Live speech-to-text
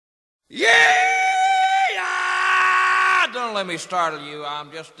Yeah! Don't let me startle you. I'm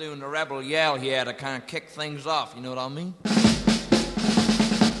just doing the rebel yell here to kind of kick things off. You know what I mean?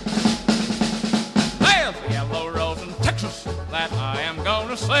 There's a yellow rose in Texas that I am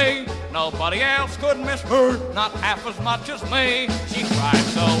gonna say. Nobody else could miss her, not half as much as me. She cried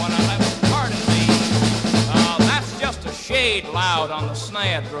so when I left, pardon me. That's just a shade loud on the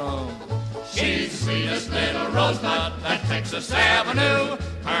snare drum. She's the sweetest little rosebud that Texas Avenue.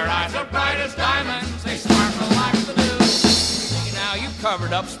 Her eyes are bright as diamonds, they sparkle like the dew. See, now you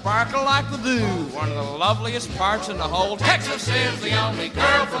covered up sparkle like the dew. One of the loveliest parts in the whole Texas is the only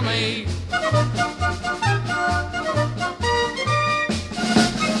girl for me.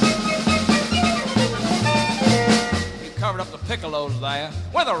 You covered up the piccolos there.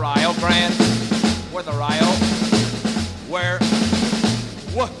 Where the Rio Grande? Where the Rio? Where?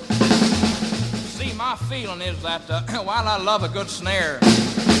 What? See, my feeling is that while I love a good snare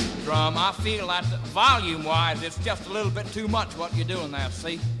drum, I feel that volume-wise it's just a little bit too much what you're doing there.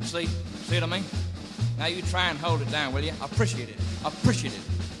 See what I mean? Now you try and hold it down, will you? Appreciate it.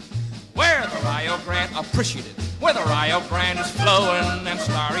 Where the Rio Grande? Appreciate it. Where the Rio Grande is flowing and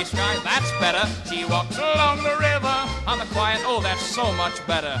starry sky, that's better. She walks along the river on the quiet, oh, that's so much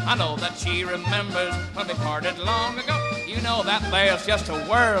better. I know that she remembers when we parted long ago. You know that there's just a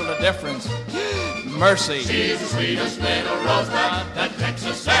world of difference. Mercy. She's the sweetest little rosebud that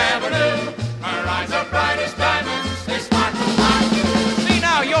Texas Avenue. Her eyes are bright as diamonds, they sparkle like the dew. See,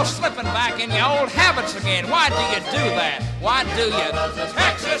 now you're slipping back in your old habits again. Why do you do that? Why do you?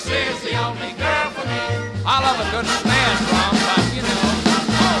 Texas is the only girl for me. I love a good snare drum, but you know.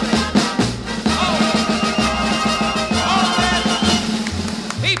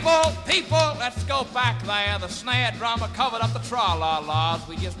 People, let's go back there. The snare drummer covered up the tra-la-las.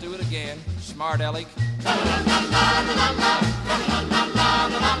 We just do it again. Smart aleck.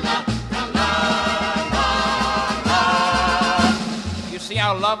 You see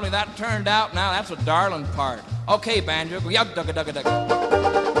how lovely that turned out? Now that's a darling part. Okay, banjo.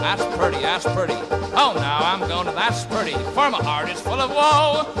 That's pretty. Oh, now I'm going to that's pretty. For my heart is full of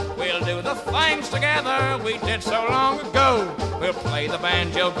woe. We'll do the things together we did so long ago. We'll play the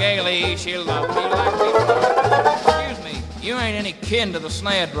banjo gaily. She'll love me like me. Excuse me, you ain't any kin to the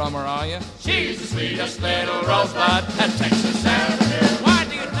snare drummer, are you? She's the sweetest little rosebud at Texas Avenue. Why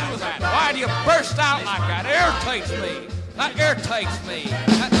do you do that? Why do you burst out like that? It irritates me. That irritates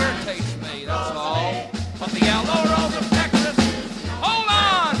me. That's all. But the yellow rose of Texas, hold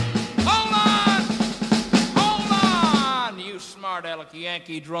on, you smart aleck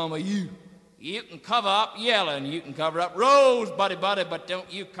Yankee drummer, you can cover up yelling, you can cover up Rose, buddy, but don't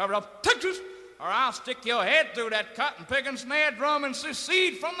you cover up Texas, or I'll stick your head through that cotton picking snare drum and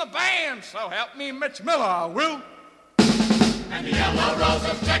secede from the band. So help me, Mitch Miller, I will. And the yellow rose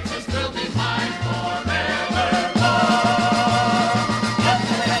of Texas will be mine forevermore.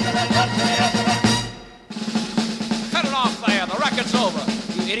 The record's over,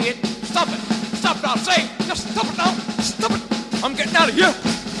 you idiot. Stop it, I'll say. Just stop it now, stop it. I'm getting out of here.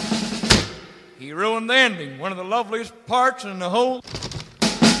 He ruined the ending, one of the loveliest parts in the whole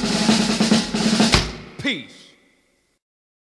piece.